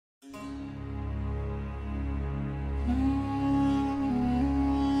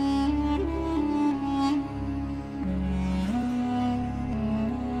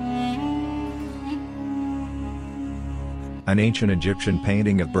An ancient Egyptian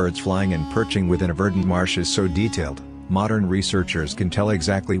painting of birds flying and perching within a verdant marsh is so detailed, modern researchers can tell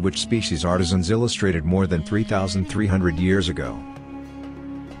exactly which species artisans illustrated more than 3,300 years ago.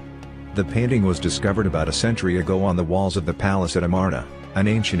 The painting was discovered about a century ago on the walls of the palace at Amarna, an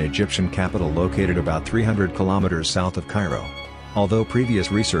ancient Egyptian capital located about 300 kilometers south of Cairo. Although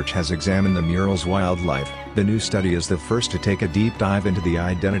previous research has examined the mural's wildlife, the new study is the first to take a deep dive into the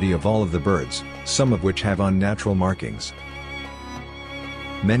identity of all of the birds, some of which have unnatural markings.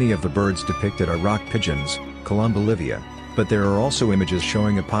 Many of the birds depicted are rock pigeons, Columbolivia, but there are also images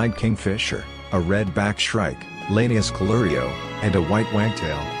showing a pied kingfisher, a red-backed shrike, Lanius colurio, and a white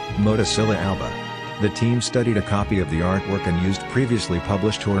wagtail, Motacilla alba. The team studied a copy of the artwork and used previously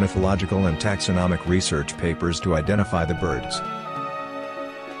published ornithological and taxonomic research papers to identify the birds.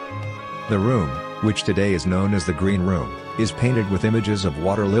 The room, which today is known as the Green Room, is painted with images of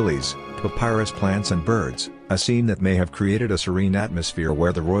water lilies, papyrus plants and birds, a scene that may have created a serene atmosphere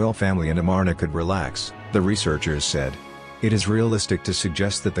where the royal family and Amarna could relax, the researchers said. It is realistic to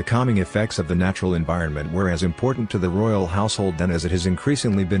suggest that the calming effects of the natural environment were as important to the royal household then as it has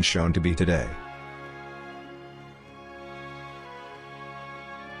increasingly been shown to be today.